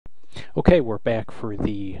Okay, we're back for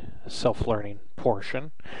the self-learning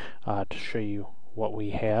portion to show you what we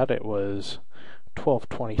had. It was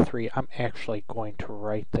 1223. I'm actually going to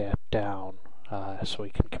write that down so we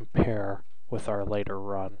can compare with our later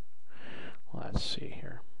run. Let's see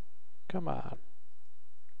here. Come on.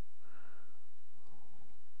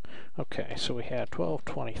 Okay, so we had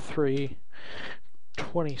 1223,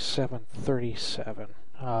 2737.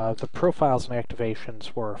 The profiles and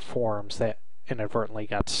activations were forms that inadvertently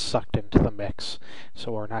got sucked into the mix,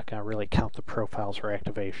 so we're not going to really count the profiles or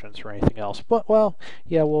activations or anything else. But well,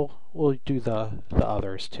 yeah, we'll do the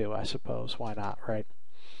others too, I suppose. Why not, right?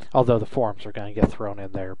 Although the forms are going to get thrown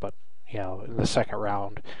in there, but you know, in the second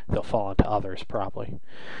round they'll fall into others probably.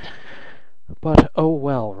 But oh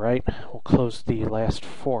well, right? We'll close the last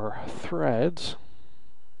 4 threads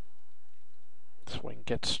so we can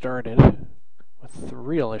get started with the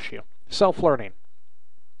real issue. Self-learning.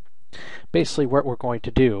 Basically what we're going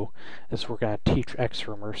to do is we're going to teach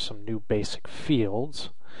XRUMER some new basic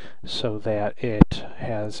fields so that it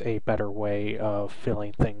has a better way of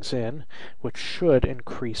filling things in, which should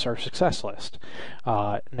increase our success list.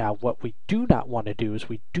 Now what we do not want to do is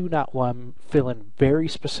we do not want to fill in very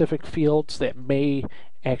specific fields that may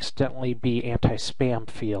accidentally be anti-spam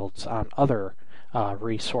fields on other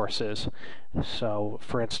resources. So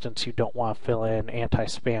for instance, you don't want to fill in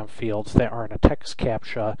anti-spam fields that aren't a text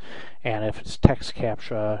captcha, and if it's text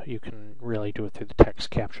captcha you can really do it through the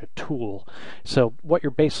text captcha tool. So what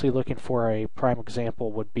you're basically looking for, a prime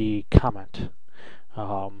example would be comment,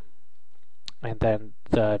 and then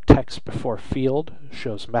the text before field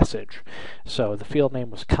shows message. So the field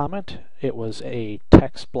name was comment, it was a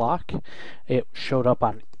text block, it showed up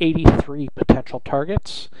on 83 potential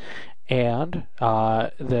targets, and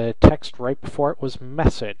the text right before it was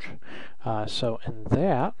message. So in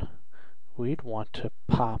that, we'd want to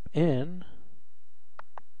pop in,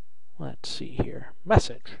 let's see here,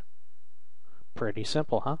 message. Pretty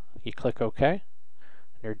simple, huh? You click OK, and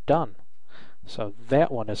you're done. So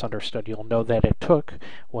that one is understood. You'll know that it took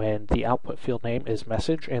when the output field name is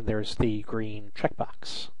message and there's the green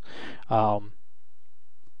checkbox.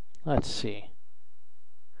 Let's see.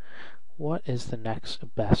 What is the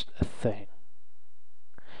next best thing?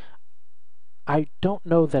 I don't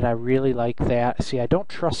know that I really like that. See, I don't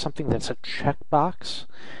trust something that's a checkbox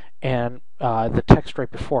and the text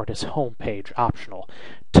right before it is homepage optional.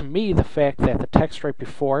 To me, the fact that the text right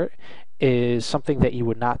before it is something that you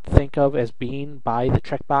would not think of as being by the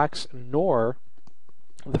checkbox, nor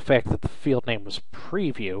the fact that the field name was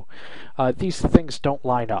preview, these things don't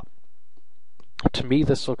line up. To me,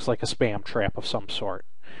 this looks like a spam trap of some sort.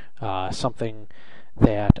 Something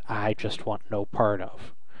that I just want no part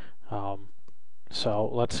of. So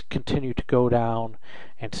let's continue to go down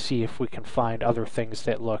and see if we can find other things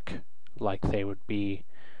that look like they would be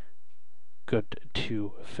good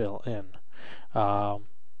to fill in.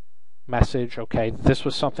 Message, okay, this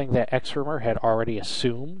was something that XRUMER had already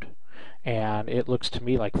assumed, and it looks to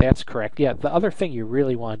me like that's correct. Yeah, the other thing you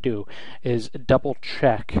really want to do is double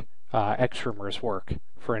check XRUMER's work.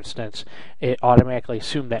 For instance, it automatically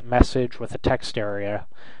assumed that message with the text area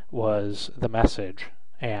was the message,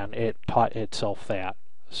 and it taught itself that.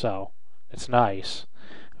 So it's nice,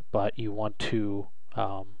 but you want to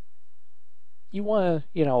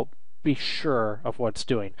be sure of what it's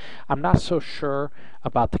doing. I'm not so sure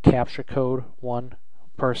about the CAPTCHA code one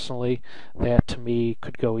personally. That to me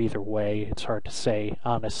could go either way. It's hard to say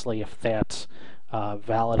honestly if that's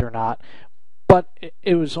valid or not. But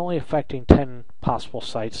it was only affecting 10 possible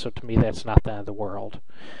sites, so to me that's not the end of the world.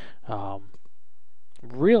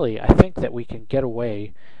 Really, I think that we can get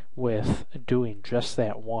away with doing just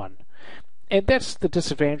that one. And that's the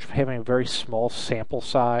disadvantage of having a very small sample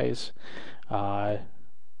size. When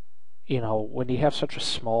you have such a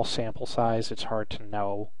small sample size, it's hard to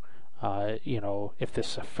know if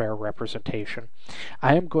this is a fair representation.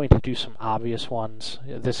 I am going to do some obvious ones.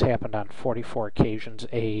 This happened on 44 occasions.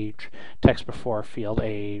 Age, text before field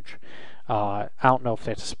age. I don't know if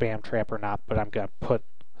that's a spam trap or not, but I'm going to put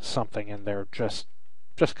something in there just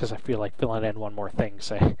because I feel like filling in one more thing.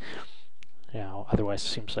 Say, otherwise it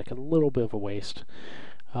seems like a little bit of a waste.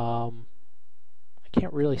 I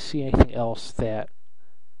can't really see anything else that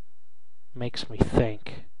makes me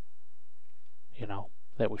think,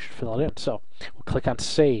 that we should fill it in. So we'll click on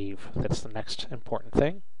save. That's the next important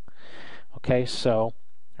thing. Okay, so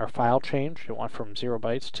our file changed. It went from 0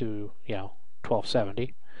 bytes to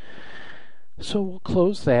 1270. So we'll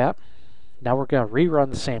close that. Now we're going to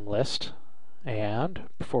rerun the same list, and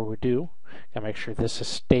before we do, gotta make sure this has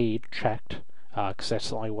stayed checked, because that's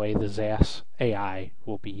the only way the ZAS AI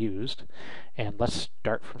will be used. And let's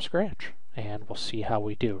start from scratch. and we'll see how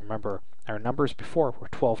we do. Remember, our numbers before were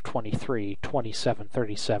 1223,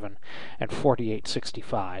 2737, and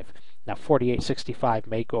 4865. Now 4865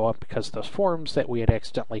 may go up because of those forms that we had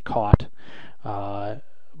accidentally caught,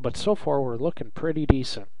 but so far we're looking pretty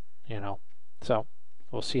decent, you know. So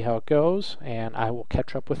we'll see how it goes, and I will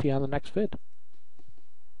catch up with you on the next vid.